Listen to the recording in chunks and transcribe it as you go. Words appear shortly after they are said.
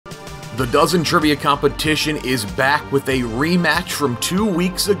The Dozen Trivia Competition is back with a rematch from 2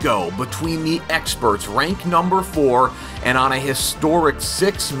 weeks ago between the experts, ranked number 4, and on a historic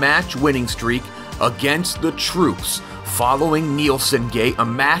 6-match winning streak against the Troops. Following Nielsen Gate, a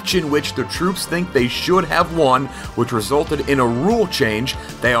match in which the Troops think they should have won, which resulted in a rule change,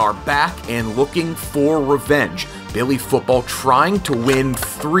 they are back and looking for revenge. Billy Football trying to win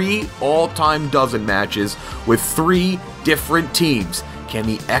 3 all-time Dozen matches with 3 different teams. Can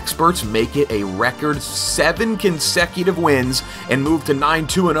the experts make it a record 7 consecutive wins and move to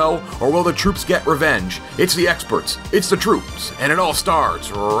 9-2-0, or will the Troops get revenge? It's the experts, it's the Troops, and it all starts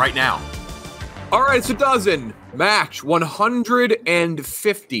right now. All right, it's a Dozen. Match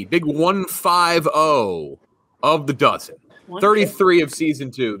 150, big 150 of the Dozen. 33 of season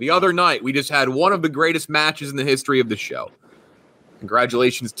 2. The other night, we just had one of the greatest matches in the history of the show.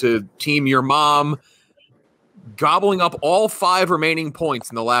 Congratulations to Team Your Mom, gobbling up all 5 remaining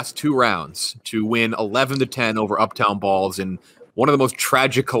points in the last 2 rounds to win 11-10 over Uptown Balls in one of the most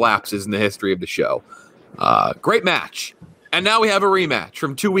tragic collapses in the history of the show. Great match. And now we have a rematch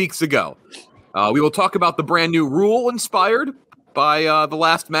from 2 weeks ago. We will talk about the brand new rule inspired by the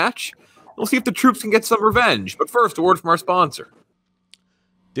last match. We'll see if the Troops can get some revenge. But first, a word from our sponsor.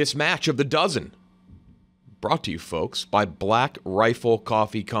 This match of the Dozen, brought to you, folks, by Black Rifle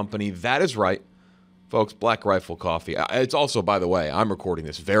Coffee Company. That is right, folks, Black Rifle Coffee. It's also, by the way, I'm recording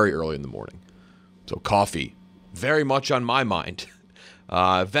this very early in the morning. So coffee, very much on my mind.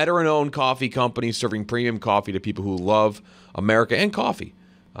 Veteran-owned coffee company serving premium coffee to people who love America and coffee.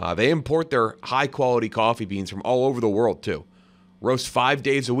 They import their high-quality coffee beans from all over the world, too. Roast 5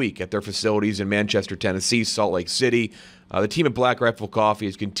 days a week at their facilities in Manchester, Tennessee, Salt Lake City. The team at Black Rifle Coffee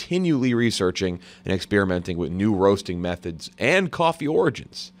is continually researching and experimenting with new roasting methods and coffee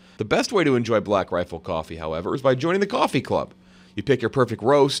origins. The best way to enjoy Black Rifle Coffee, however, is by joining the coffee club. You pick your perfect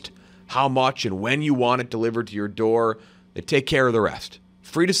roast, how much and when you want it delivered to your door. They take care of the rest.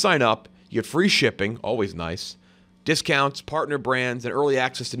 Free to sign up. You get free shipping, always nice. Discounts, partner brands, and early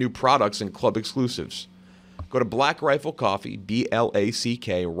access to new products and club exclusives. Go to Black Rifle Coffee,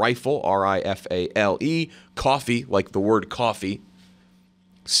 B-L-A-C-K, Rifle, R-I-F-A-L-E, coffee, like the word coffee,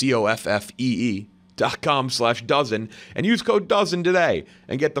 COFFEE.com/dozen, and use code DOZEN today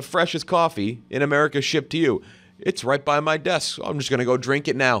and get the freshest coffee in America shipped to you. It's right by my desk, so I'm just going to go drink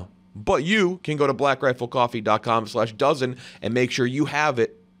it now. But you can go to blackriflecoffee.com/dozen and make sure you have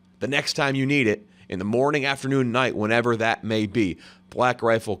it the next time you need it, in the morning, afternoon, night, whenever that may be. Black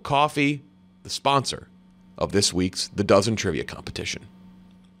Rifle Coffee, the sponsor of this week's The Dozen Trivia Competition.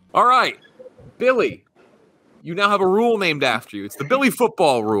 All right, Billy, you now have a rule named after you. It's the Billy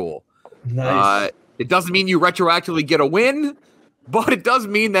Football rule. Nice. It doesn't mean you retroactively get a win, but it does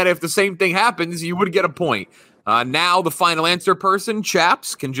mean that if the same thing happens, you would get a point. Now the final answer person,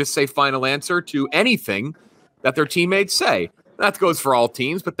 Chaps, can just say final answer to anything that their teammates say. That goes for all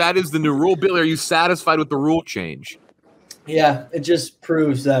teams, but that is the new rule. Billy, are you satisfied with the rule change? Yeah, it just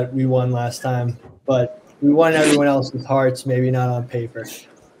proves that we won last time, but we won everyone else's hearts, maybe not on paper.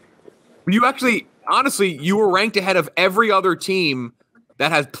 You actually, honestly, you were ranked ahead of every other team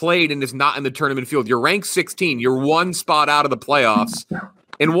that has played and is not in the tournament field. You're ranked 16. You're 1 spot out of the playoffs,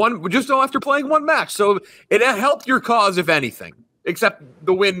 and just after playing 1 match. So it helped your cause, if anything. Except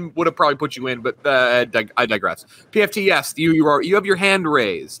the win would have probably put you in, but I digress. PFT, yes, you have your hand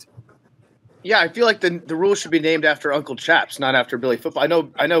raised. Yeah, I feel like the rule should be named after Uncle Chaps, not after Billy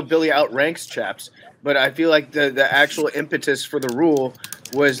Football. I know Billy outranks Chaps, but I feel like the actual impetus for the rule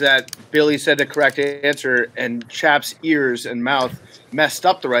was that Billy said the correct answer and Chaps' ears and mouth messed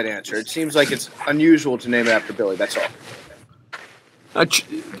up the right answer. It seems like it's unusual to name it after Billy. That's all.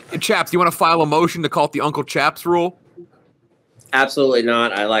 Chaps, do you want to file a motion to call it the Uncle Chaps rule? Absolutely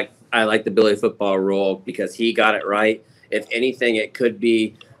not. I like the Billy Football rule because he got it right. If anything, it could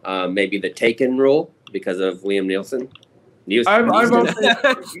be maybe the Taken rule because of Liam Nielsen. I vote Uncle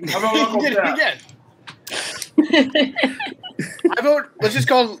Chaps. I vote. Let's just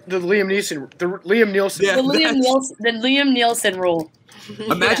call it the Liam Nielsen. Yeah, The Liam Nielsen rule.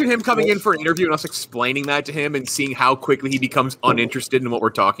 Imagine him coming in for an interview and us explaining that to him and seeing how quickly he becomes uninterested in what we're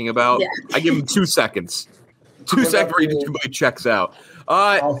talking about. Yeah. I give him 2 seconds. 2 seconds where he just completely checks out.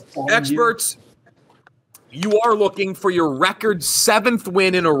 Experts, you are looking for your record 7th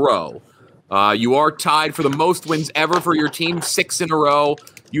win in a row. You are tied for the most wins ever for your team, 6 in a row.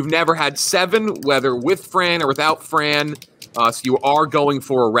 You've never had 7, whether with Fran or without Fran. So you are going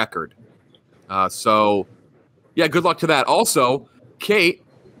for a record. So, yeah, good luck to that. Also, Kate,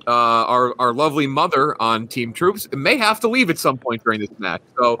 our lovely mother on Team Troops, may have to leave at some point during this match.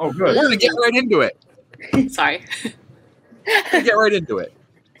 So we're going to get right into it. Sorry. Get right into it.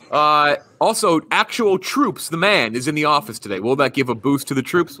 Also, actual troops, the man, is in the office today. Will that give a boost to the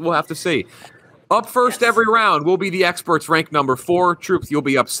troops? We'll have to see. Up first every round will be the experts ranked number 4. Troops, you'll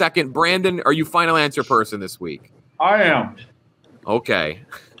be up second. Brandon, are you final answer person this week? I am. Okay.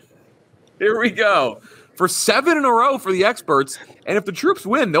 Here we go. For 7 in a row for the experts. And if the troops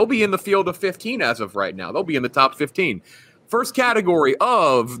win, they'll be in the field of 15 as of right now. They'll be in the top 15. First category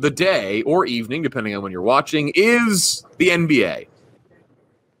of the day or evening, depending on when you're watching, is the NBA.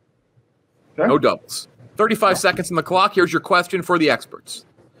 Okay. No doubles. 35 seconds on the clock. Here's your question for the experts.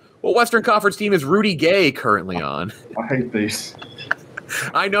 What Western Conference team is Rudy Gay currently on? I hate these.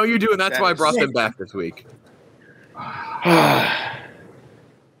 I know you do, and that's why I brought them back this week. I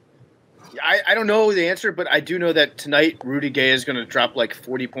don't know the answer, but I do know that tonight Rudy Gay is going to drop like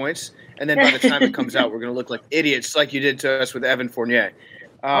 40 points, and then by the time it comes out, we're going to look like idiots like you did to us with Evan Fournier.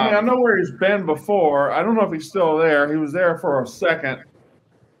 I know where he's been before. I don't know if he's still there. He was there for a second.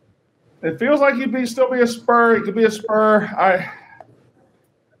 It feels like he'd still be a Spur. He could be a Spur.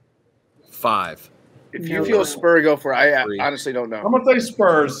 5. If you feel a Spur, go for it. I 3. honestly don't know. I'm going to say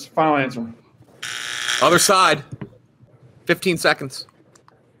Spurs. Final answer. Other side. 15 seconds.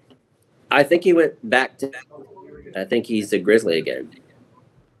 I think he went back to. I think he's a Grizzly again.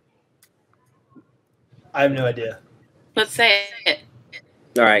 I have no idea. Let's say it.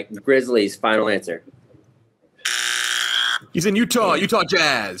 All right, Grizzlies. Final answer. He's in Utah. Utah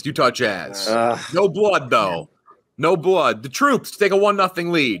Jazz. No blood, though. No blood. The troops take a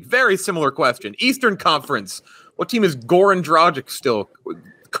 1-0 lead. Very similar question. Eastern Conference. What team is Goran Dragic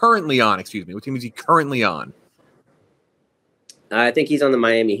currently on? Excuse me. What team is he currently on? I think he's on the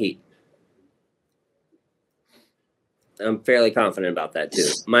Miami Heat. I'm fairly confident about that, too.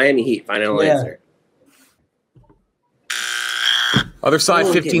 Miami Heat. Final answer. Other side,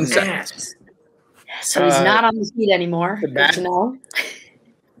 15 seconds. So he's not on the Heat anymore. Good to know.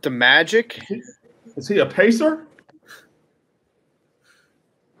 The Magic? Is he a Pacer?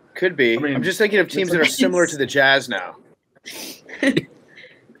 Could be. I'm just thinking of teams that are similar to the Jazz now.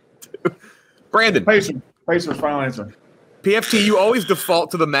 Brandon. Pacers, final answer. PFT, you always default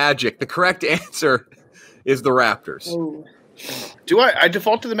to the Magic. The correct answer is the Raptors. Ooh. Do I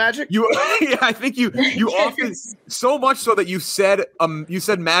default to the Magic? I think you often so much so that you said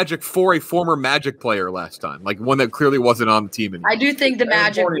Magic for a former Magic player last time, like one that clearly wasn't on the team anymore. I do think the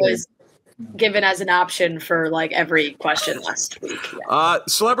Magic was given as an option for like every question last week. Yeah.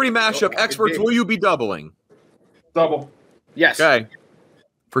 Celebrity mashup experts, will you be doubling? Double. Yes. Okay.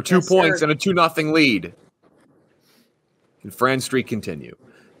 For 2 points sir. and a 2-0 lead. Can Fran's streak continue?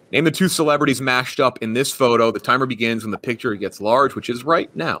 Name the 2 celebrities mashed up in this photo. The timer begins when the picture gets large, which is right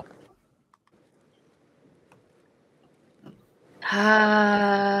now.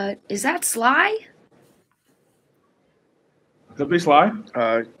 Is that Sly? Could be Sly.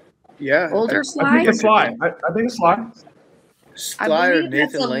 Yeah. Older I Sly? think it's Sly. I think it's Sly. Sly or believe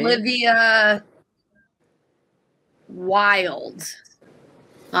that's Nathan Lane? Olivia Wilde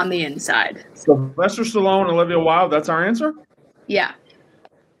on the inside. Sylvester Stallone, Olivia Wilde. That's our answer? Yeah.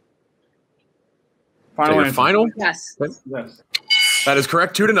 Final your answer. final? Yes. Yes. That is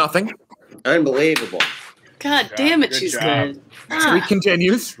correct. 2-0. Unbelievable. God damn it, Good she's job. good. Streak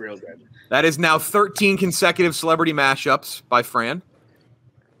continues. It's real good. That is now 13 consecutive celebrity mashups by Fran.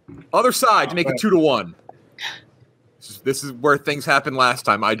 Other side to make it 2-1. This is where things happened last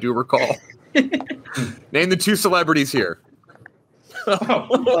time, I do recall. Name the 2 celebrities here. That's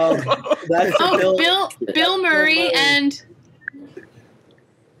Bill Murray and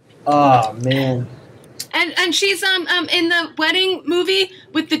oh man. and she's in the wedding movie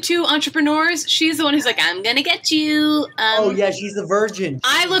with the 2 entrepreneurs. She's the one who's like, I'm gonna get you. Oh yeah, she's the virgin.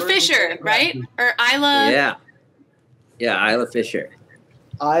 Isla Fisher, right? Or Isla? Yeah, Isla Fisher.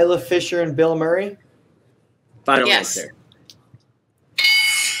 Isla Fisher and Bill Murray. Final Yes. answer.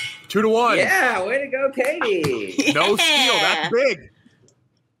 2-1. Yeah, way to go, Katie. No steal. That's big.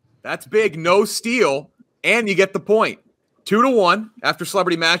 That's big. No steal. And you get the point. 2-1 after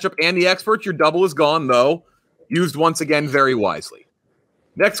celebrity matchup and the experts. Your double is gone, though. Used once again very wisely.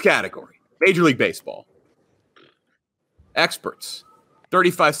 Next category. Major League Baseball. Experts.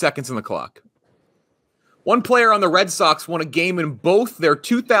 35 seconds on the clock. One player on the Red Sox won a game in both their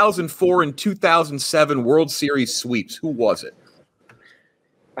 2004 and 2007 World Series sweeps. Who was it?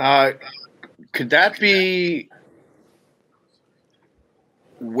 Could that be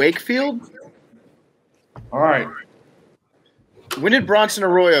Wakefield? All right. When did Bronson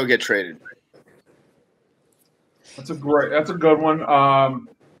Arroyo get traded? That's a good one. I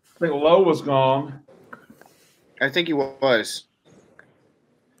think Lowe was gone. I think he was.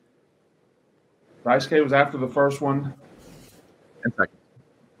 Dice K was after the first one. 10 seconds.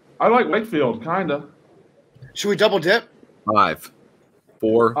 I like Wakefield, kind of. Should we double dip? 5,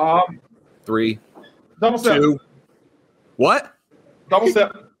 4, 3, Double step. 2. What? Double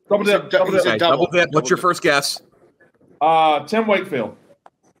step. Double dip. Double dip. Okay, double dip. What's your first guess? Tim Wakefield.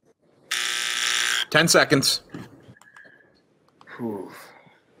 10 seconds. Whew.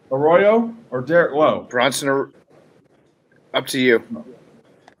 Arroyo or Derek Lowe? Bronson, up to you.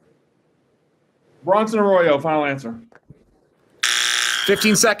 Bronson Arroyo, final answer.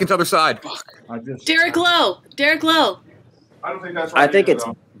 15 seconds, other side. Derek Lowe. Derek Lowe. I don't think that's right.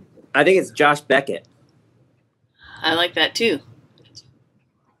 I think it's Josh Beckett. I like that too.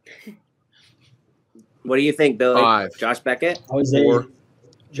 What do you think, Billy? 5. Josh Beckett? I was 4,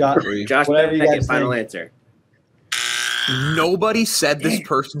 Josh. 3. Josh Whatever you Beckett, guys final think. answer. Nobody said this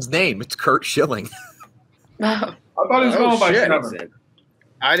person's name. It's Kurt Schilling. I thought he was going by shit. 7.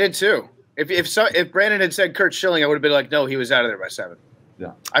 I did too. If Brandon had said Kurt Schilling, I would have been like, no, he was out of there by 7.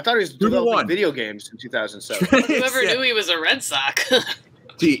 Yeah. I thought he was 2-1. developing video games in 2007. Whoever knew he was a Red Sox.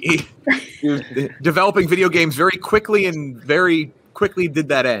 He was developing video games very quickly and very quickly did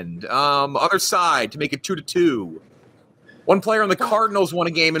that end. Other side to make it 2-2. One player on the Cardinals won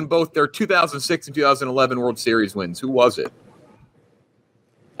a game in both their 2006 and 2011 World Series wins. Who was it?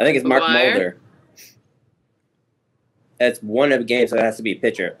 I think it's Mark McGuire? Mulder. It's one of the games, so it has to be a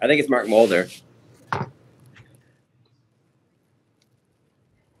pitcher. I think it's Mark Mulder.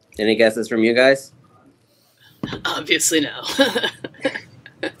 Any guesses from you guys? Obviously no.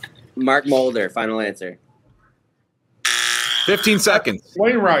 Mark Mulder, final answer. 15 seconds.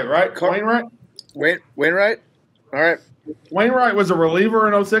 Wainwright, right? Wainwright? Wainwright? All right. Wainwright was a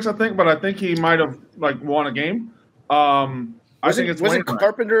reliever in 06, I think, but I think he might have won a game. I think it's Wasn't Wainwright.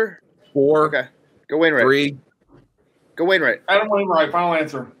 Carpenter? 4, Okay. Go Wainwright. 3. Go Wainwright. Adam Wainwright, final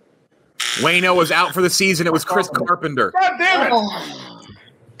answer. Wayno was out for the season. It was Chris Carpenter. God damn it!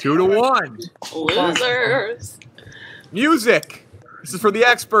 2-1. Losers. Music. This is for the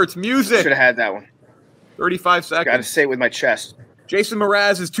experts. Music. Should have had that one. 35 Got to seconds. say it with my chest. Jason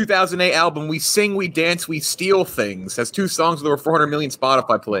Mraz's 2008 album, We Sing, We Dance, We Steal Things, has 2 songs with over 400 million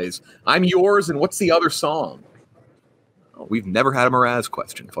Spotify plays. I'm Yours, and what's the other song? Oh, we've never had a Mraz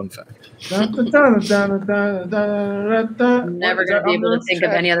question. Fun fact. I'm never going to be able to think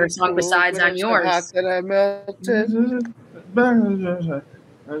of any other song besides I'm Yours. That I melted.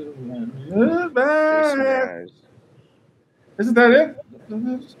 Isn't that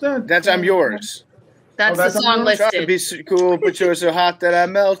it? That's I'm Yours. That's Oh, the that's song on- Try to listed. be so cool, but you're so hot that I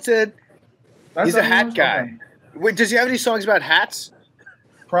melted. That's He's a not hat yours? guy. Okay. Wait, does he have any songs about hats?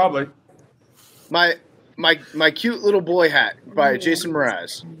 Probably. My cute little boy hat by Jason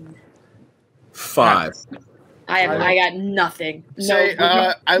Mraz. 5. I got nothing. No. Say,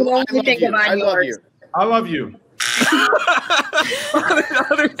 I love think you. of I'm I love Yours. you. I love you. On the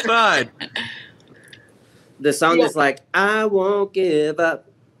other side. The song is like, I won't give up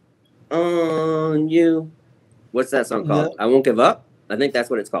on you. What's that song called? I Won't Give Up? I think that's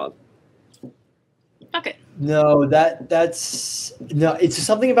what it's called. Okay. No, that's no. It's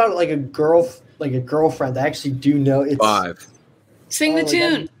something about like a girlfriend. I actually do know. It's 5. Sing the Oh,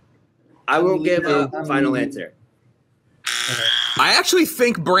 tune. I Won't Give No, Up, final answer. I actually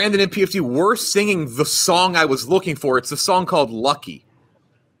think Brandon and PFT were singing the song I was looking for. It's a song called Lucky.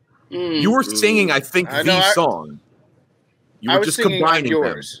 You were singing, I think, I know, the I- song. You I were was just singing I'm combining them.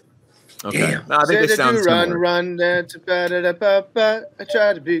 Yours. Okay. No, I think they Said sound to run, similar. run, dance, ba-da-da-ba-ba. I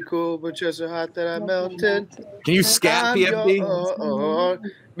tried to be cool, but you're so hot that I melted. Can you scat, I'm PFT? yours.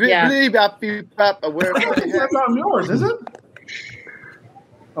 Yeah. Bleep-bop-beep-bop. I wear I think my hat. that's I'm yours, is it?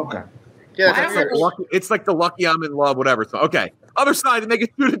 Okay. Yeah, I that's don't it. know. Lucky, it's like the Lucky I'm in Love, whatever. So, okay. Other side to make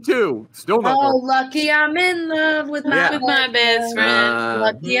it 2-2. Still not Oh, working. lucky I'm in love with my, Yeah. With my best friend.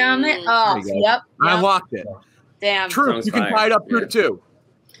 Lucky I'm in. Oh, There you go. yep. I yep. locked it. Damn. True. Song's You can fire. tie it up Yeah. 2-2.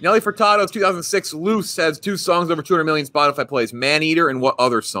 Nelly Furtado's 2006 Loose has 2 songs over 200 million Spotify plays. Man Eater and what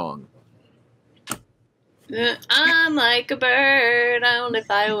other song? I'm like a bird, I only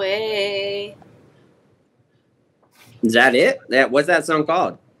fly away. Is that it? What's that song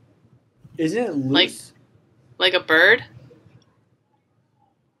called? isn't it loose? Like- Like a bird?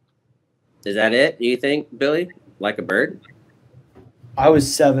 Is that it, you think, Billy? Like a bird? I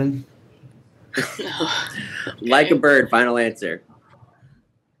was 7. No. Like a bird, final answer.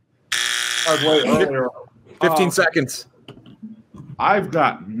 I was way earlier. 15 seconds. I've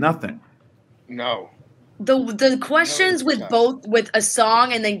got nothing. No. The questions with both with a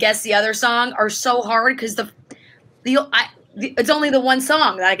song and then guess the other song are so hard because it's only the one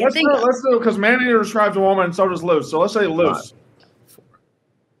song that I can Let's think do of. it because Man Eater describes a woman and so does Loose. So let's say Loose.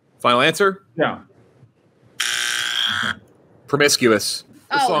 Final answer? Yeah. Promiscuous.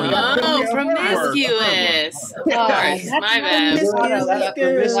 song you know. Oh, Promiscuous. Of course, my bad. That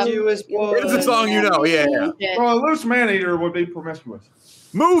promiscuous boy. It's a song you know, yeah. Well, a loose man eater would be promiscuous.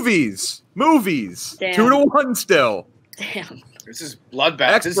 Movies. Damn. 2-1 still. Damn. This is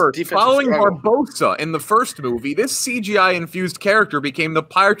bloodbath. This Experts, defensive following struggle. Barbosa in the first movie, this CGI-infused character became the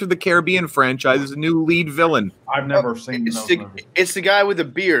Pirates of the Caribbean franchise's new lead villain. I've never seen those movies. It's the guy with the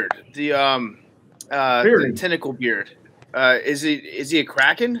beard, the tentacle beard. Is he a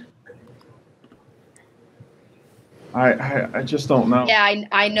Kraken? I just don't know. Yeah,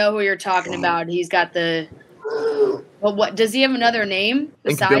 I know who you're talking about. He's got the. Well, what does he have another name I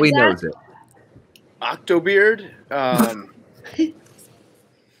think besides Billy that? knows it. Octobeard?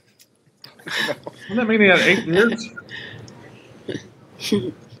 Doesn't that mean he had 8 beards?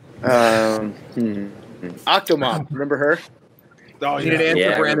 Octomom. Remember her? Oh, You need an answer,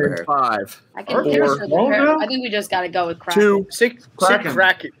 Yeah, I Brandon. remember. 5. I can Four. hear for the Four pair. now? I think we just got to go with Kraken. 2. Sick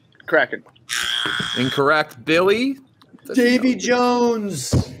Kraken. Incorrect. Billy? Davy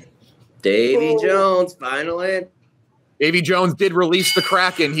Jones. Davy Jones, finally. Davy Jones did release the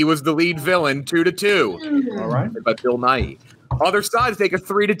Kraken. He was the lead villain, 2-2. All right. By Bill Nighy. Other sides take a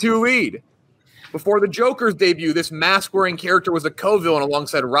 3-2 lead. Before the Joker's debut, this mask-wearing character was a co-villain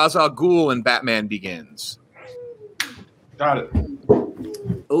alongside Ra's al Ghul in Batman Begins. Got it.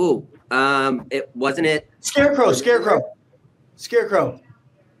 Ooh, it wasn't it. Scarecrow.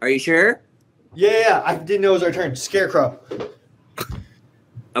 Are you sure? Yeah, I didn't know it was our turn. Scarecrow.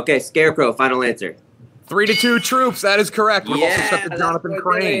 Okay, Scarecrow, final answer. 3-2 Troops. That is correct. We've also set the that's Jonathan what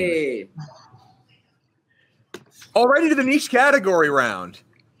Crane. they- Already to the niche category round.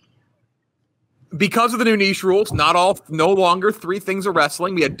 Because of the new niche rules, no longer 3 things of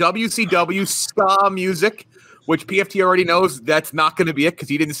wrestling. We had WCW ska music, which PFT already knows that's not going to be it because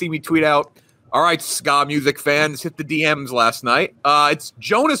he didn't see me tweet out, all right, ska music fans, hit the DMs last night. It's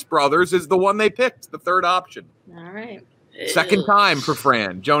Jonas Brothers is the one they picked, the third option. All right. Second time for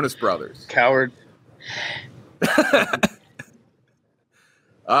Fran, Jonas Brothers. Coward.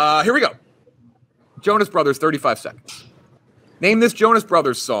 Here we go. Jonas Brothers, 35 seconds. Name this Jonas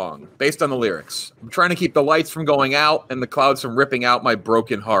Brothers song based on the lyrics. I'm trying to keep the lights from going out and the clouds from ripping out my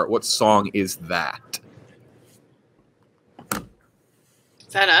broken heart. What song is that?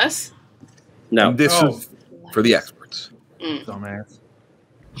 Is that us? No. And this is for the experts. Dumbass.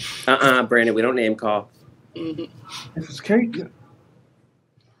 Brandon, we don't name call. If it's cake,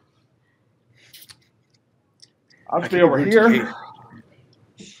 I'll be over here.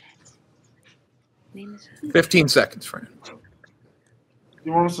 15 seconds, Fran.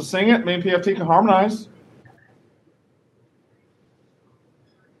 You want us to sing it? Me and PFT can harmonize.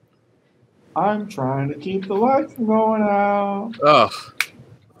 I'm trying to keep the lights from going out Ugh.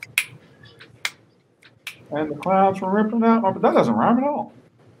 and the clouds from ripping out. Oh, but that doesn't rhyme at all.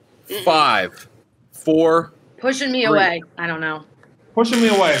 5, 4. Pushing me away. I don't know. Pushing me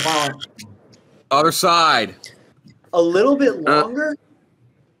away. Finally. Other side. A little bit longer?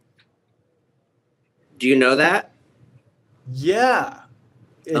 Do you know that? Yeah.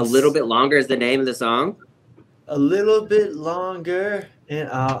 A little bit longer is the name of the song. A little bit longer, and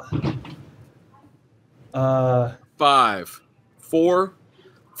 5, 4.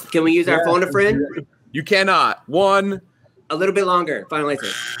 Can we use our phone a friend? You cannot. 1. A little bit longer. Final answer.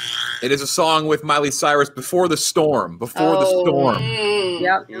 It is a song with Miley Cyrus, Before the Storm. Before the Storm.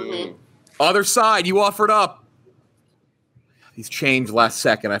 Yep. Mm. Other side, you offered up. These changed last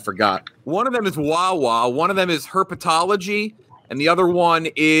second. I forgot. One of them is Wawa. One of them is Herpetology. And the other one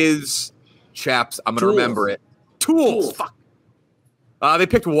is Chaps. I'm going to remember it. Tools. Fuck. They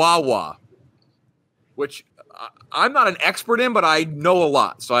picked Wawa, which I'm not an expert in, but I know a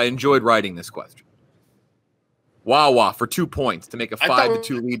lot. So I enjoyed writing this question. Wawa for 2 points to make a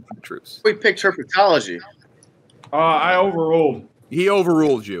 5-2 lead for the Troops. We picked herpetology. I overruled. He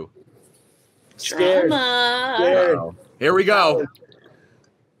overruled you. scared. Drama. Here we go.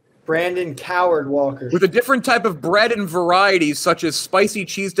 Brandon Coward Walker. With a different type of bread and varieties, such as spicy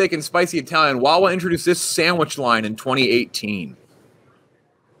cheesesteak and spicy Italian, Wawa introduced this sandwich line in 2018.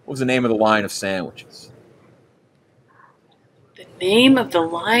 What was the name of the line of sandwiches? The name of the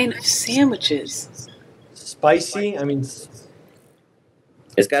line of sandwiches. Spicy? I mean,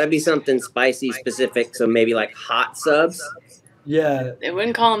 It's got to be something spicy specific, so maybe like hot subs, yeah, They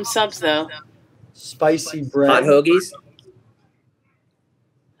wouldn't call them subs, though. spicy bread. hot hoagies.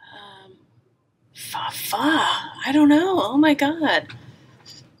 I don't know. Oh, my God.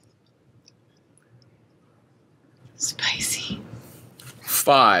 Spicy.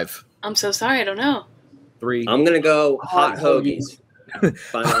 5, I'm so sorry. I don't know. 3. I'm gonna go hot hoagies.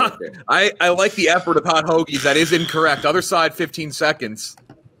 Final answer. I like the effort of hot hoagies. That is incorrect. Other side, 15 seconds.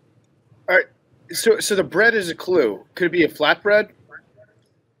 All right. So the bread is a clue. Could it be a flatbread?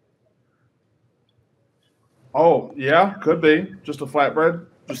 Oh, yeah, could be. Just a flatbread.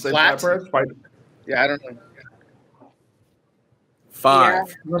 Just say Flat? flatbread. Yeah, I don't know.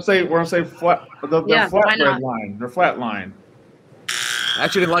 5. We're gonna say flat. They're Yeah, why flatbread not? line. They're flat line. I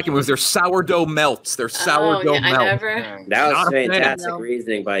actually didn't like it. It was their sourdough melts. Their sourdough I melts. never. That Not was a fan. fantastic No.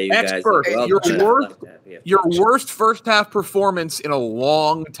 reasoning by you Expert, guys. your done. worst- Love that. Yeah. Your worst first half performance in a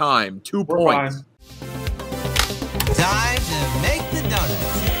long time. 2 We're points. fine. Time to make the donuts.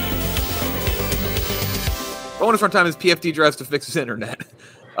 Bonus run time is PFD drives to fix his internet.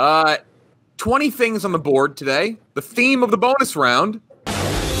 20 things on the board today. The theme of the bonus round.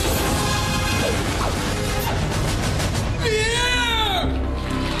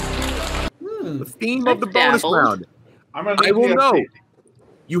 The theme of the bonus Dabbled. round. I'm gonna I need will PFT. know.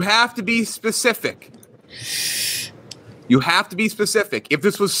 You have to be specific. You have to be specific. If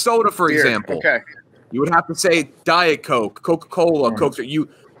this was soda, for Beer. example, Okay. you would have to say Diet Coke, Coca-Cola, Right. Coke.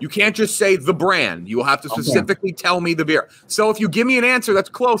 You can't just say the brand. You will have to specifically tell me the beer. So if you give me an answer that's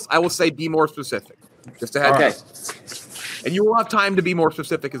close, I will say be more specific. Just to have Okay. And you will have time to be more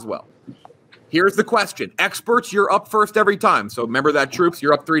specific as well. Here's the question. Experts, you're up first every time. So remember that, troops.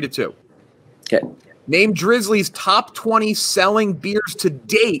 You're up 3-2. Okay. Name Drizzly's top 20 selling beers to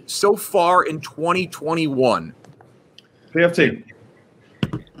date so far in 2021. PFT.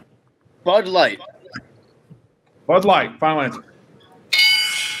 Bud Light. Bud Light. Final answer.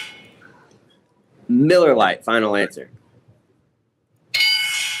 Miller Lite. Final answer.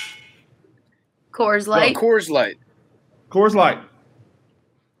 Coors Light. No, Coors Light. Coors Light.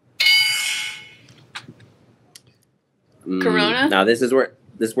 Corona? Now this is where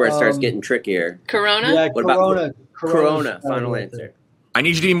it starts Um, getting trickier. Corona? Yeah, What about Corona. Corona. Final answer. I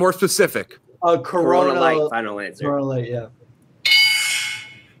need you to be more specific. Corona Light. Final answer. Corona Light, yeah.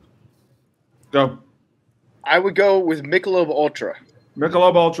 Go. I would go with Michelob Ultra.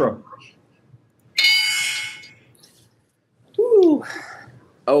 Michelob Ultra. Woo.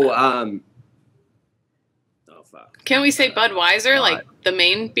 Oh, oh fuck. Can we say Budweiser, like the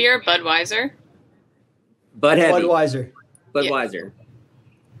main beer, Budweiser? Bud Heavy. Budweiser. Budweiser.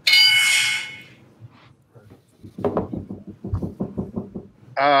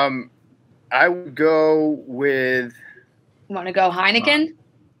 I would go with You want to go Heineken?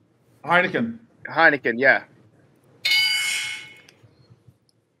 Heineken. Heineken. Yeah.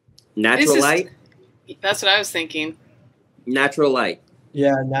 Natural This is- Light. That's what I was thinking. Natural Light.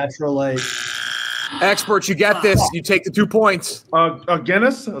 Yeah, Natural Light. Experts, you get this. You take the 2 points.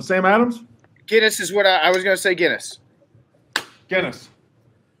 Guinness. Sam Adams. Guinness is what I was going to say. Guinness. Guinness.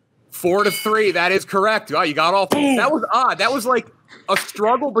 4-3. That is correct. Oh, you got all. That was odd. That was like a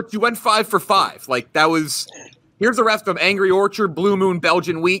struggle, but you went 5 for 5. Like that was. Here's the rest of them: Angry Orchard, Blue Moon,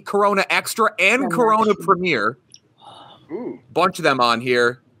 Belgian Wheat, Corona Extra, and Corona Premier. Ooh. Bunch of them on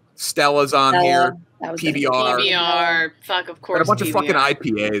here. Stella's on here. That was PBR. PBR. Fuck, of course. And a bunch of PBR. fucking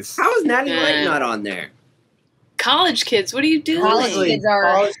IPAs. How is Natty Yeah. Light not on there? College kids, what are you doing? College kids are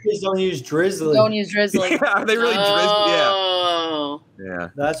College kids don't use Drizzly. don't use Drizzly. Yeah, they really Oh. Yeah.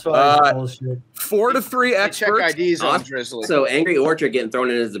 That's why it's Uh, bullshit. 4-3 I check experts. IDs on Awesome. Drizzly. So Angry Orchard getting thrown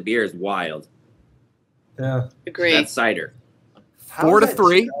in as a beer is wild. Yeah. Agree. That's cider.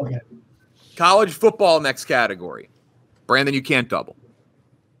 4-3. Okay. College football next category. Brandon, you can't double.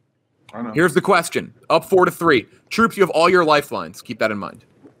 I know. Here's the question. Up 4-3. Troops, you have all your lifelines. Keep that in mind.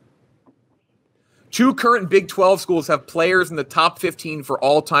 2 current Big 12 schools have players in the top 15 for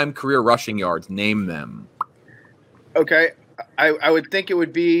all-time career rushing yards. Name them. Okay. I would think it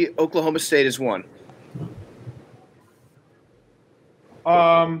would be Oklahoma State is one.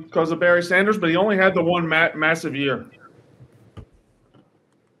 Because of Barry Sanders, but he only had the one massive year.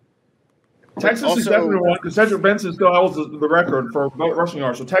 Texas is Also- definitely one because Cedric Benson still holds the record for rushing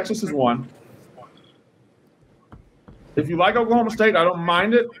yards. So Texas is one. If you like Oklahoma State, I don't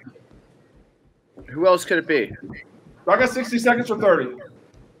mind it. Who else could it be? I got 60 seconds or 30.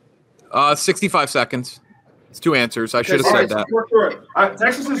 65 seconds. It's 2 answers. I should have All said right, that. work through it.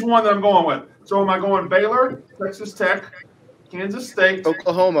 Texas is one that I'm going with. So am I going Baylor, Texas Tech, Kansas State,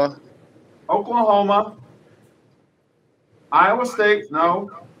 Oklahoma. Oklahoma, Iowa State?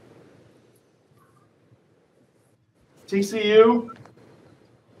 No. TCU?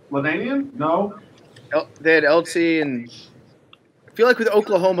 Lenanian? No. They had LT and I feel like with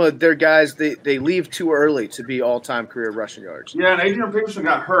Oklahoma, their guys they leave too early to be all-time career rushing yards. Yeah, and Adrian Peterson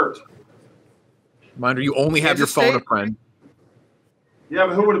got hurt. Reminder, you only have your Kansas phone a State? friend. Yeah,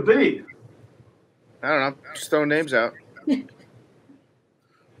 but who would it be? I don't know. Just throwing names out.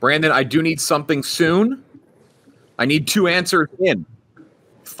 Brandon, I do need something soon. I need 2 answers in.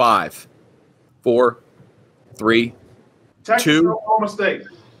 5, 4, 3, Texas, 2. Oklahoma State.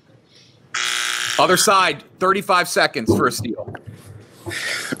 Other side, 35 seconds for a steal.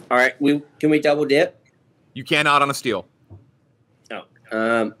 All right, can we double dip? You cannot on a steal.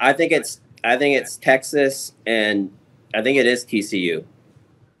 No. I think it's Texas, and I think it is TCU.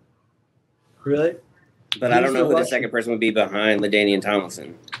 Really? But I don't know who the second person would be behind LaDainian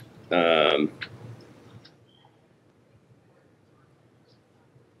Tomlinson.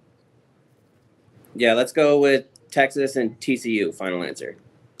 Yeah, let's go with Texas and TCU. Final answer.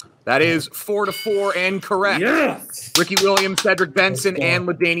 That is 4-4 and correct. Yes. Ricky Williams, Cedric Benson, and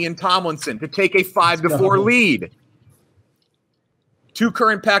LaDainian Tomlinson to take a 5-4 lead. 2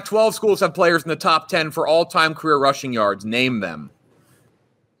 current Pac-12 schools have players in the top 10 for all-time career rushing yards. Name them.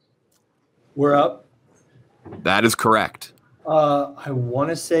 We're up. That is correct. I want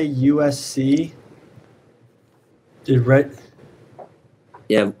to say USC.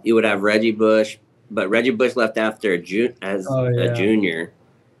 Yeah, you would have Reggie Bush, but Reggie Bush left after a junior.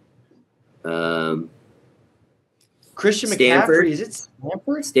 Christian Stanford. McCaffrey. Is it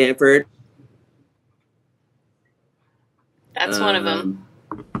Stanford? Stanford. That's one of them.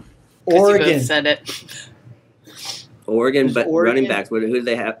 Oregon. You both said it. Oregon, but Oregon? running backs. Who do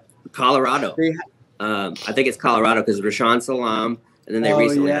they have? Colorado. I think it's Colorado because Rashawn Salam, and then they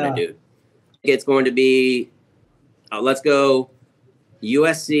recently had a dude. It's going to be, let's go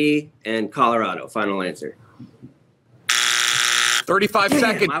USC and Colorado. Final answer. 35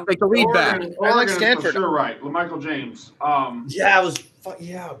 seconds. Take the lead back. I like Stanford. You're right. LaMichael James. Yeah, it was.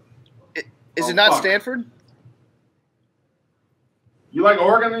 Yeah. Is it not Stanford? You like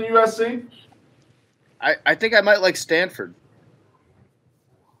Oregon and USC? I think I might like Stanford.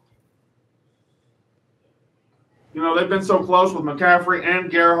 You know, they've been so close with McCaffrey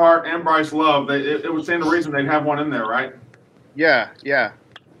and Gerhardt and Bryce Love. It would stand to reason they'd have one in there, right? Yeah.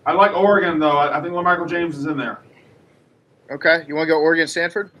 I like Oregon, though. I think LaMichael James is in there. Okay. You want to go Oregon,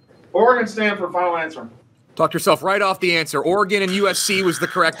 Stanford? Oregon, Stanford, final answer. Talk yourself right off the answer. Oregon and USC was the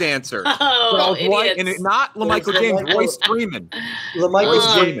correct answer. Oh, White, and not LaMichael James, Royce Freeman.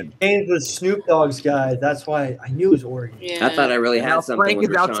 LaMichael James was Snoop Dogg's guy. That's why I knew it was Oregon. Yeah. I thought I really had Now something Frank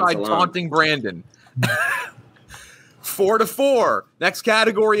with is Rashawn outside Salam. taunting Brandon. 4-4. Next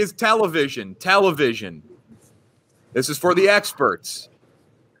category is television. Television. This is for the experts.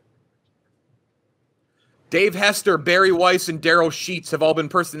 Dave Hester, Barry Weiss, and Daryl Sheets have all been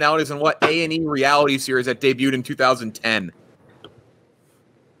personalities in what A&E reality series that debuted in 2010?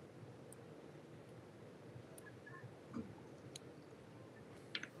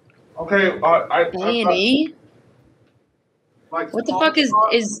 Okay, A&E? like What the fuck is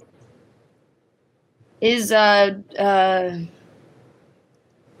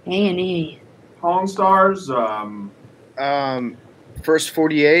A&E? Pawn Stars, First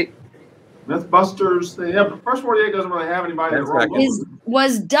 48. Mythbusters. First 48 doesn't really have anybody that rolls.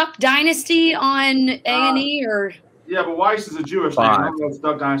 Was Duck Dynasty on A&E or? Yeah, but Weiss is a Jewish name. 5, I don't know if it's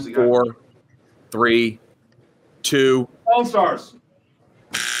Duck Dynasty guy. 4, 3, 2. Pawn Stars.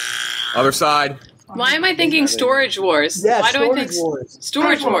 Other side. Why am I thinking Storage Wars? Yeah, Why do I Storage think Wars.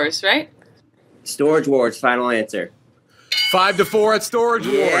 Storage Wars, right? Storage Wars, final answer. 5-4 at Storage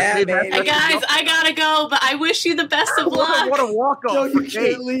Wars. Yeah, Dave baby. Hester- Hey guys, I gotta go, but I wish you the best of luck. What a walk-off. No, you for can't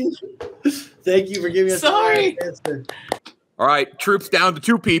Kate. leave. Thank you for giving us Sorry. the answer. All right, troops down to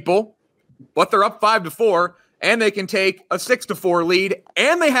 2 people, but they're up 5-4, and they can take a 6-4 lead,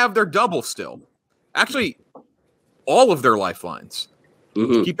 and they have their double still. Actually, all of their lifelines.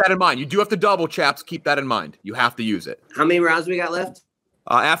 Mm-hmm. Keep that in mind. You do have to double, chaps. Keep that in mind. You have to use it. How many rounds we got left?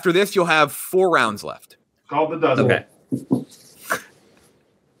 After this, you'll have 4 rounds left. Called the dozen. Okay.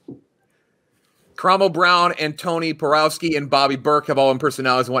 Cromwell Brown and Tony Porowski and Bobby Burke have all been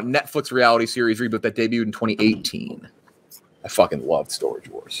personalities in what Netflix reality series reboot that debuted in 2018. I fucking loved Storage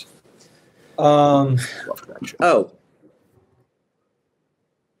Wars. Loved that show. Oh.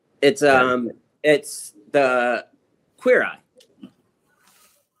 It's the Queer Eye.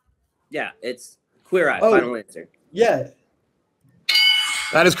 Yeah, it's Queer Eye. Oh. Final answer. Yeah.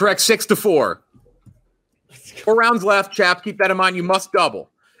 That is correct. 6-4. 4 rounds left, chaps. Keep that in mind. You must double.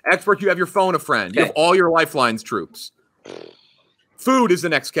 Expert, you have your phone a friend. You have all your lifelines, troops. Food is the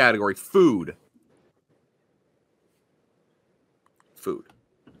next category. Food. Food.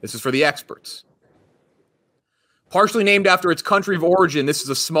 This is for the experts. Partially named after its country of origin, this is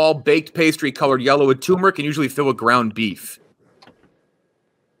a small baked pastry colored yellow with turmeric and usually filled with ground beef.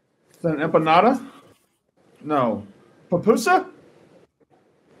 Is that an empanada? No. Papusa?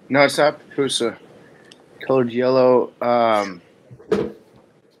 No, it's not pusa. Colored yellow.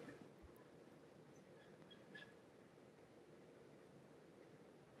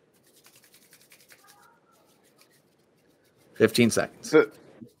 15 seconds.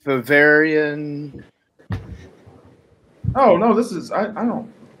 Bavarian. Oh no, this is I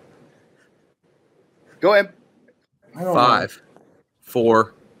don't. Go ahead. I don't 5,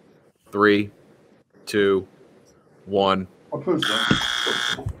 4, 3, 2, 1. know.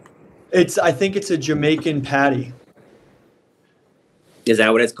 I think it's a Jamaican patty. Is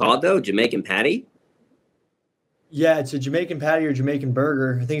that what it's called though? Jamaican patty? Yeah, it's a Jamaican patty or Jamaican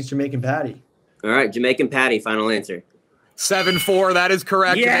burger. I think it's Jamaican patty. All right, Jamaican patty. Final answer. 7-4. That is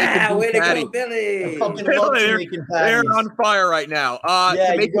correct. Yeah, Jamaican way to patty. go, Billy. They're on fire right now. Yeah,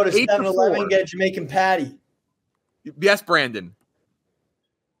 you Jamaican go to 8 to 7-Eleven 4. and get a Jamaican patty. Yes, Brandon.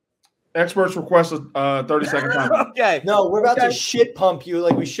 Experts requested 30-second timeout. Okay. No, we're about to shit pump you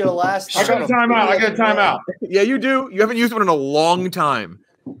like we should have last time. I got a timeout. I got a timeout. Yeah, you do. You haven't used one in a long time.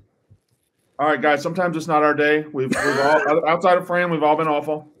 All right, guys. Sometimes it's not our day. We've all outside of Fran. We've all been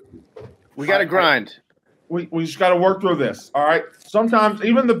awful. We got to grind. We just got to work through this. All right. Sometimes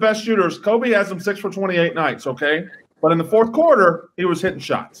even the best shooters, Kobe has them 6 for 28 nights. Okay, but in the fourth quarter, he was hitting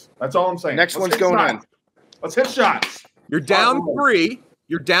shots. That's all I'm saying. Next one's going on. Let's hit shots. You're down 3.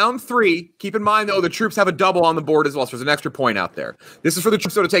 You're down 3. Keep in mind, though, the troops have a double on the board as well, so there's an extra point out there. This is for the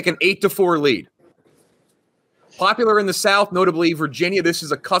troops, though, to take an 8-4 lead. Popular in the South, notably Virginia, this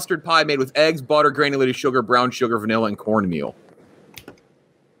is a custard pie made with eggs, butter, granulated sugar, brown sugar, vanilla, and cornmeal.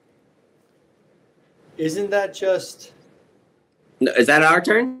 Isn't that just... No, is that our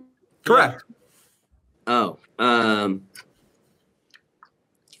turn? Correct. Oh,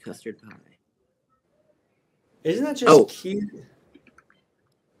 custard pie. Isn't that just key?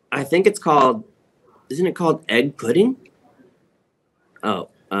 I think it's called. Isn't it called egg pudding? Oh,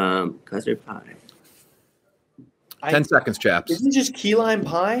 custard pie. 10 seconds, chaps. Isn't it just key lime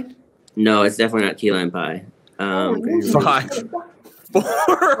pie? No, it's definitely not key lime pie. 5, 4.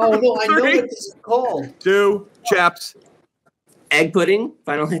 Oh no, I know 3, what this is called. 2, chaps. Egg pudding.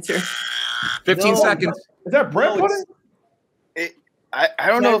 Final answer. 15 No. seconds. Is that bread No, pudding? I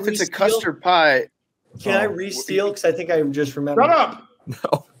don't know if it's a re-steal? custard pie. Can I re-steal? Because I think I just remembered. Shut up.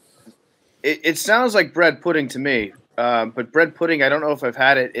 No. It sounds like bread pudding to me, but bread pudding, I don't know if I've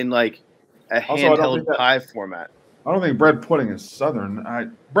had it in like a Also, I don't handheld think that- pie format. I don't think bread pudding is Southern.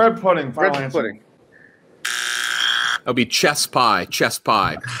 Bread pudding. Final Bread answer. pudding. That'll be chess pie. Chess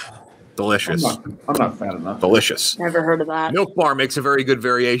pie. Delicious. I'm not fat enough. Delicious. Never heard of that. Milk Bar makes a very good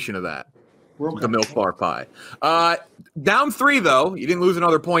variation of that. The Milk Bar pie. Down 3, though. You didn't lose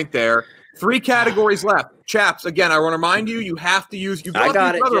another point there. 3 categories left. Chaps, again, I want to remind you, you have to use. You've I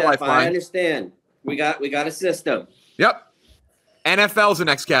got it, other Jeff. lifeline. I understand. We got a system. Yep. NFL's the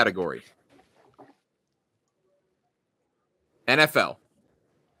next category. NFL.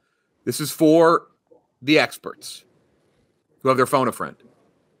 This is for the experts who have their phone a friend.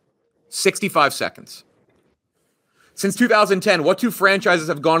 65 seconds. Since 2010, what 2 franchises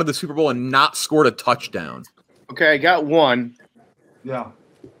have gone to the Super Bowl and not scored a touchdown? Okay, I got one. Yeah.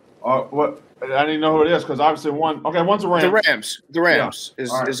 What? I didn't even know who it is because obviously one. Okay, one's a Rams. The Rams. The Rams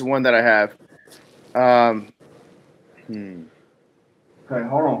is the one that I have. Okay,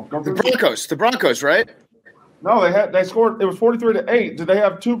 hold on. Go The through Broncos. The Broncos, right? No, they scored. It was 43-8. Did they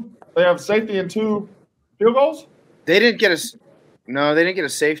have 2? They have safety and 2 field goals. They didn't get a. No, they didn't get a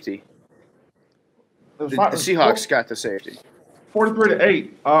safety. It was The five- Seahawks got the safety.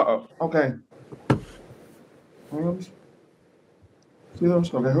 43-8. Okay. Rams.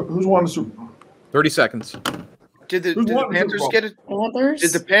 Steelers. Okay, who's won the Super Bowl? 30 seconds. Did the Who's won the Panthers Super Bowl?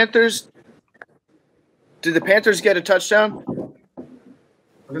 get it? Panthers? Did the Panthers get a touchdown?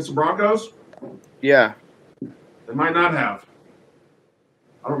 Against the Broncos? Yeah, They might not have.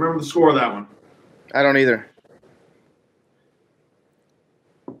 I don't remember the score of that one. I don't either.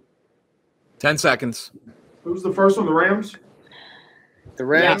 10 seconds. Who's the first one? The Rams? The Get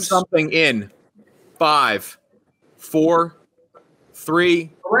Rams. something in. 5, 4, 3.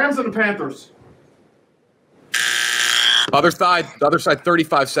 The Rams and the Panthers. The other side,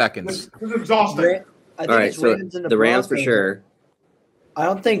 35 seconds. This is exhausting. I think All right, it's so Rams and the Rams for Broncos. sure. I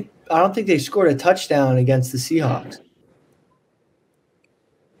don't think they scored a touchdown against the Seahawks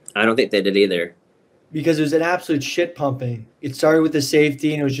I don't think they did either. because it was an absolute shit pumping. It started with the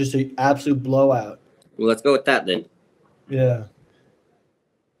safety and it was just an absolute blowout. Well, let's go with that then. Yeah.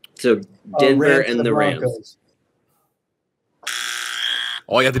 So Denver Rams and the Rams. Broncos.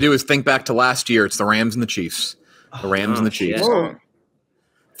 All you have to do is think back to last year. It's the Rams and the Chiefs. The Rams and the shit. Chiefs. Oh,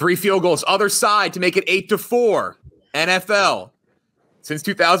 3 field goals. Other side to make it 8-4. NFL. Since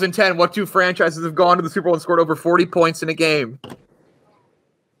 2010, what 2 franchises have gone to the Super Bowl and scored over 40 points in a game?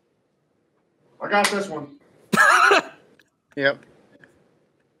 I got this one. yep.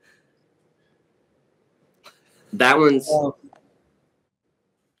 That one's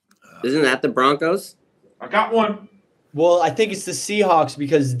Isn't that the Broncos? I got one. Well, I think it's the Seahawks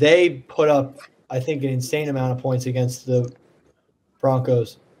because they put up, I think, an insane amount of points against the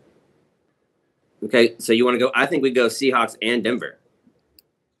Broncos. Okay, so you want to go? I think we go Seahawks and Denver.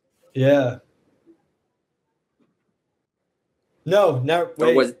 Yeah. No, never.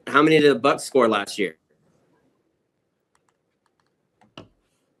 Wait. How many did the Bucks score last year?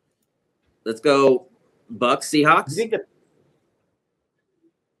 Let's go Bucks, Seahawks. You think the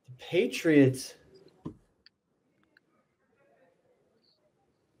Patriots?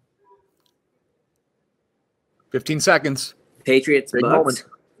 15 seconds. Patriots, Big Bucks. moment.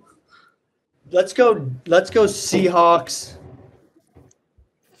 Let's go Seahawks.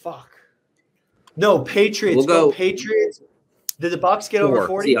 Fuck. No, Patriots. We'll go Patriots. Did the Bucks get over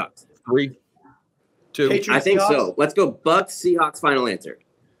 40? Seahawks. 3, 2. Patriots, I think Seahawks? so. Let's go Bucks, Seahawks. Final answer.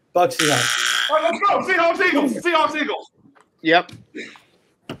 Bucks, Seahawks. All right, let's go. Seahawks, Eagles. Seahawks, Eagles. Yep.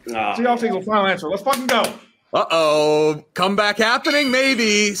 Seahawks, Eagles. Final answer. Let's fucking go. Uh-oh. Comeback happening,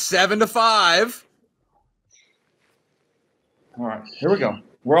 maybe. 7-5. All right, here we go.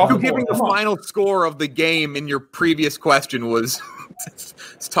 We're off You the board. giving the Come on. final score of the game in your previous question was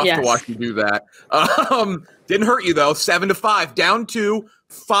it's tough to watch you do that. Didn't hurt you though. 7-5, down to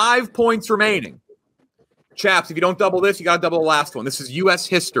 5 points remaining. Chaps, if you don't double this, you got to double the last one. This is U.S.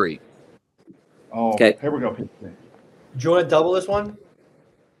 history. Oh, Okay. Here we go. Do you want to double this one?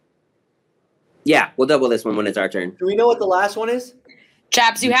 Yeah, we'll double this one when it's our turn. Do we know what the last one is?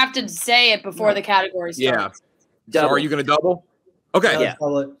 Chaps, you have to say it before the category starts. So are you going to double? Okay. Yeah.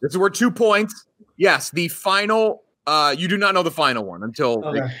 This is worth 2 points. Yes, the final. You do not know the final one until.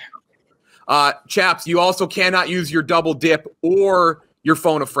 Okay. Chaps, you also cannot use your double dip or your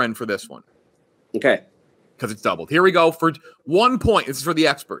phone a friend for this one Okay. because it's doubled. Here we go for 1 point. This is for the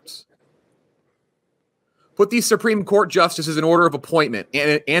experts. Put these Supreme Court justices in order of appointment: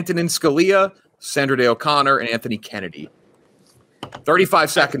 Antonin Scalia, Sandra Day O'Connor, and Anthony Kennedy.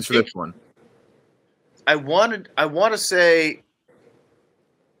 35 seconds for this one. I want to say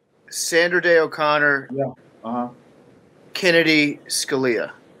Sandra Day O'Connor, Kennedy,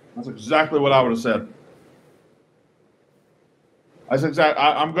 Scalia. That's exactly what I would have said. That's exactly.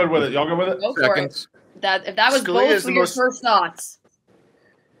 I'm good with it. Y'all good with it? Go for it. If that was Scalia both is for the your most- first thoughts.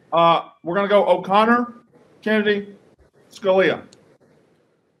 We're gonna go O'Connor, Kennedy, Scalia.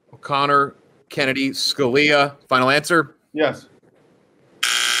 O'Connor, Kennedy, Scalia. Final answer? Yes.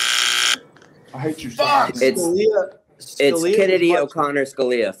 I hate you. So Fuck. much. It's Scalia Kennedy, is much- O'Connor,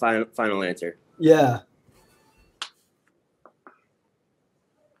 Scalia. Final answer. Yeah.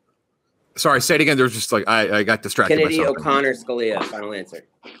 Sorry, say it again. There's just like I got distracted. Kennedy, myself. O'Connor, Scalia. Final answer.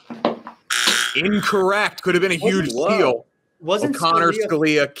 Incorrect. Could have been a huge steal. Wasn't O'Connor,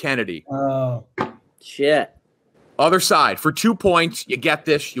 Scalia, Kennedy. Oh. Shit. Other side. For 2 points, you get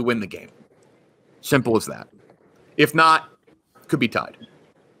this, you win the game. Simple as that. If not, could be tied.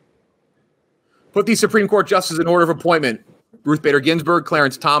 Put these Supreme Court justices in order of appointment: Ruth Bader Ginsburg,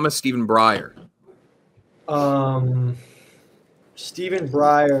 Clarence Thomas, Stephen Breyer. Stephen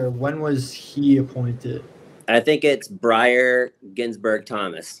Breyer, when was he appointed? I think it's Breyer, Ginsburg,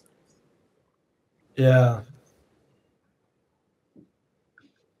 Thomas. Yeah.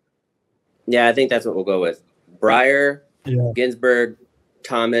 Yeah, I think that's what we'll go with. Breyer, Yeah. Ginsburg,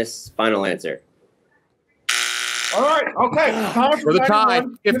 Thomas. Final answer. All right. Okay. Thomas For the was tie,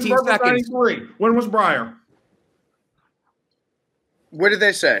 91, 15 Ginsburg was seconds. 93. When was Breyer? What did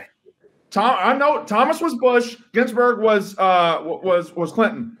they say? I know Thomas was Bush. Ginsburg was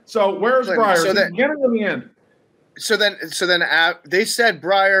Clinton. So where's Clinton. Breyer? So Is he that- beginning or the end? So then they said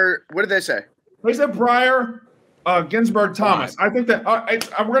Breyer. What did they say? They said Breyer, Ginsburg, Thomas. I think that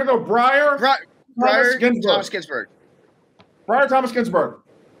we're gonna go Breyer, Breyer, Ginsburg. Thomas Ginsburg. Breyer, Thomas, Ginsburg.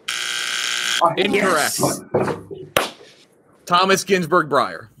 Incorrect. Thomas Ginsburg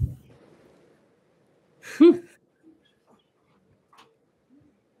Breyer.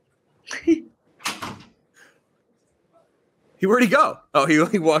 Where'd he go? Oh,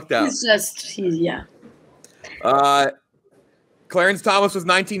 he walked out. Yeah. Clarence Thomas was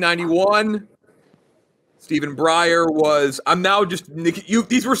 1991. Stephen Breyer was. I'm now just.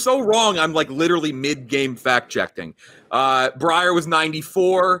 These were so wrong. I'm like literally mid-game fact-checking. Breyer was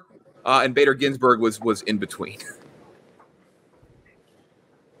 94, and Bader Ginsburg was in between.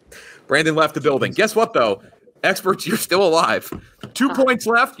 Brandon left the building. Guess what, though? Experts, you're still alive. 2 points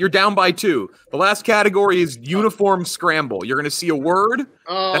left. You're down by 2. The last category is uniform scramble. You're going to see a word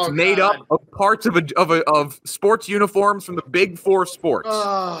that's made up of parts of sports uniforms from the big 4 sports.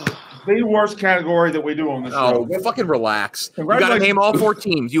 The worst category that we do on this show. Oh, fucking relax. You got to Congratulations. name all 4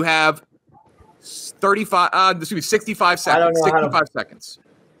 teams. You have 65 seconds. I don't know 65 seconds.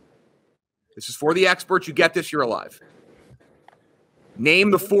 This is for the experts. You get this, you're alive. Name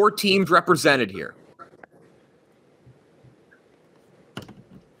the 4 teams represented here.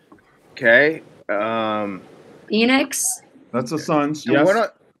 Okay. Phoenix. That's the Suns. The Yes. one on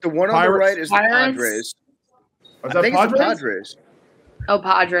the Pirates. right is the Pirates. Padres. Is I that think it's the Padres? Padres. Oh,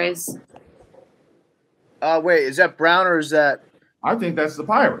 Padres. Wait, is that Brown or is that? I think that's the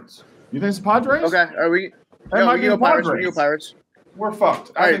Pirates. You think it's the Padres? Okay, are we? That No, might we be can the go Pirates. We Padres. can go Pirates. We're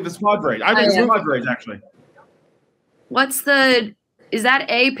fucked. All I right. think it's Padres. I think it's the Padres, actually. What's the? Is that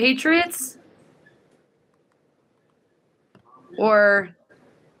A, Patriots? Or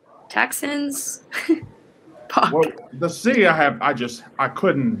Texans? Fuck. Well, the C I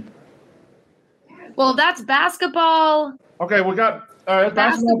couldn't. Well, that's basketball. Okay, we got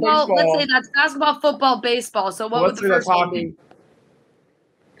basketball, baseball. Let's say that's basketball, football, baseball. So what Let's would the say that's first one hockey. be?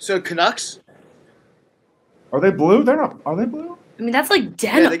 So Canucks. Are they blue? They're not. Are they blue? I mean, that's like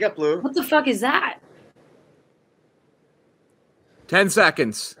denim. Yeah, they got blue. What the fuck is that? 10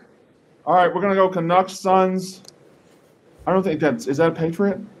 seconds. All right, we're gonna go Canucks, Suns. I don't think is that a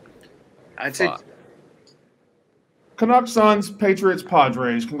Patriot? I'd say Canucks, Suns, Patriots,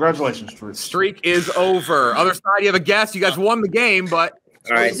 Padres. Congratulations, Troops. Streak is over. Other side, you have a guess. You guys won the game, but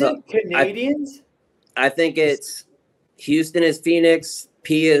All right, Is so it Canadians? I think it's Houston is Phoenix,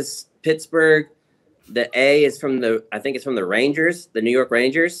 P is Pittsburgh, the A is from I think it's from the Rangers, the New York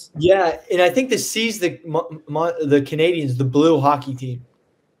Rangers. Yeah, and I think the C's the Canadians, the blue hockey team.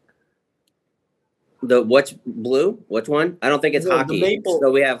 The which blue? Which one? I don't think it's No, the hockey. Maple-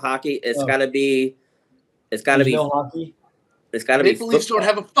 So we have hockey. It's gotta be. It's gotta be. No hockey. It's gotta be. Maple Leafs don't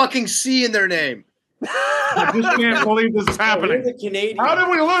have a fucking C in their name. I just can't believe this is We're happening. the Canadians. How did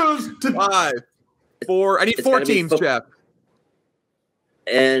we lose? 5, 4. I need It's 4 gotta be teams, football. Jeff.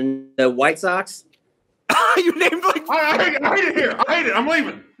 And the White Sox. You named like. I hate it here. I hate it. I'm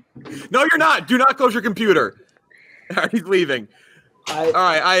leaving. No, you're not. Do not close your computer. All right, he's leaving. All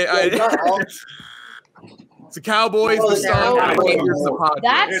right, it's the Cowboys, Oh, the the Suns, the Cowboys. Rangers, the Padres.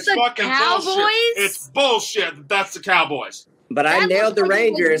 That's the fucking Cowboys. bullshit. It's bullshit. That's the Cowboys. But I That nailed the looks like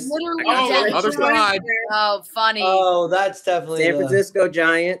it was Rangers. literally I got the Oh, Rangers. Other side. Oh, funny. Oh, that's definitely San the Francisco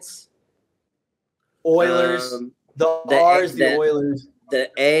Giants. Oilers. The R is the Oilers. The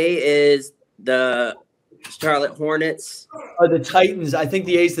A is the Charlotte Hornets. Oh, the Titans. I think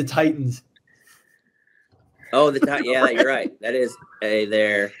the A's the Titans. Oh, yeah, you're right. That is A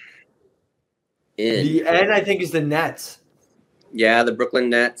there. The N, I think, is the Nets. Yeah, the Brooklyn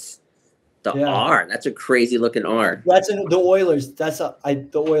Nets. The Yeah. R. That's a crazy looking R. That's the Oilers.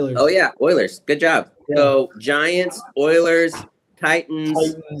 The Oilers. Oh yeah, Oilers. Good job. Yeah. So Giants, Oilers, Titans,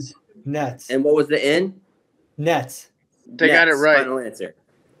 Titans, Nets. and what was the N? Nets. They got it Nets. right. Final answer.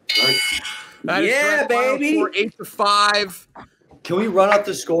 That is Yeah, correct. Final baby. score, 8-5. Can we run up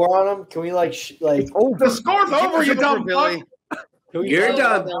the score on them? Can we The score's over, you dumb Billy. fuck. Can we You're run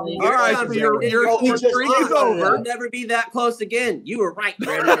done. up Billy? All right, so your Oh, we just streak is lost. over. It'll never be that close again. You were right,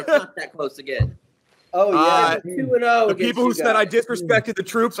 Brandon. It's not that close again. Oh yeah. 2-0. The people who said I disrespected the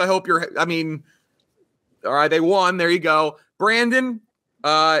troops, I hope you're. I mean, all right, they won. There you go, Brandon.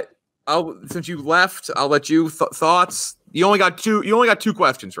 Since you left, I'll let you thoughts. You only got 2. You only got 2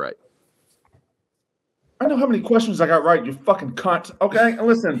 questions right. I know how many questions I got right, you fucking cunt. Okay,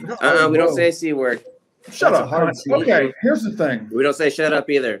 listen. We don't say a C word. Shut That's a up. hard cunt. C. Okay, here's the thing. We don't say shut up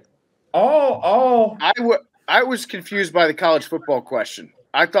either. I was confused by the college football question.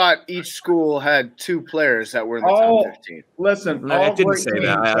 I thought each school had 2 players that were in the top 15. Listen, No, it all didn't great say teams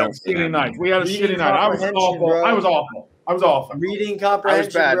that. I have don't see shitty that. nights. We had a Reading shitty night. I was comprehension, awful. bro. I was awful. I was awful. Reading I was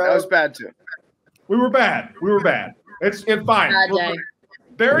comprehension. bad. Bro. I was bad too. We were bad. It's fine. Bad We're- day.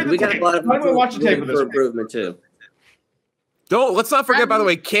 Bury the We got tape. a lot of I'm gonna watch the tape of room this. for improvement too. Let's not forget, by the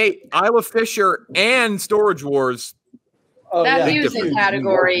way, Kate, Isla Fisher, and Storage Wars. Oh, That yeah. music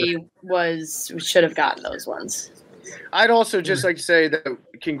category we should have gotten those ones. I'd also just like to say that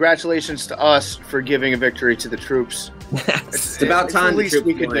congratulations to us for giving a victory to the troops. It's about It's time the least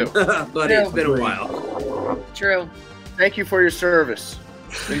we could do. But it's been a while. True. Thank you for your service.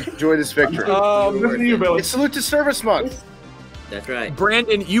 Enjoy this victory. Listen to you, Billy. It's Salute to Service Month. That's right.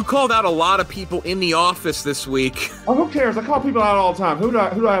 Brandon, you called out a lot of people in the office this week. Oh, who cares? I call people out all the time. Who do I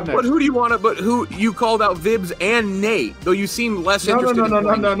have next? But who do you want to? But who you called out Vibs and Nate? Though you seem less No. interested.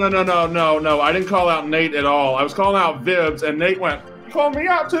 I didn't call out Nate at all. I was calling out Vibs, and Nate went, "You called me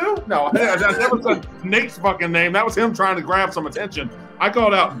out too?" No, I never said Nate's fucking name. That was him trying to grab some attention. I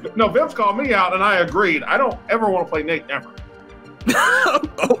called out. No, Vibs called me out, and I agreed. I don't ever want to play Nate ever. Oh,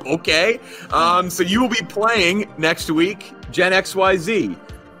 okay. So you will be playing next week, Gen XYZ.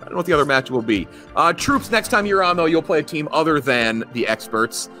 don't know what the other match will be. Troops, next time you're on, though, you'll play a team other than the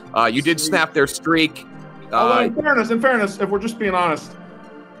experts. You did snap their streak. Although in fairness, if we're just being honest,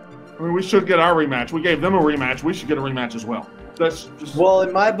 I mean, we should get our rematch. We gave them a rematch. We should get a rematch as well. That's just... Well,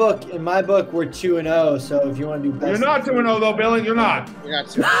 in my book, we're 2-0. So if you want to do best, you're not 2-0 though, Billy. You're not. You're not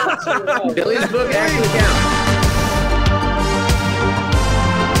 2-0. Billy's book actually counts.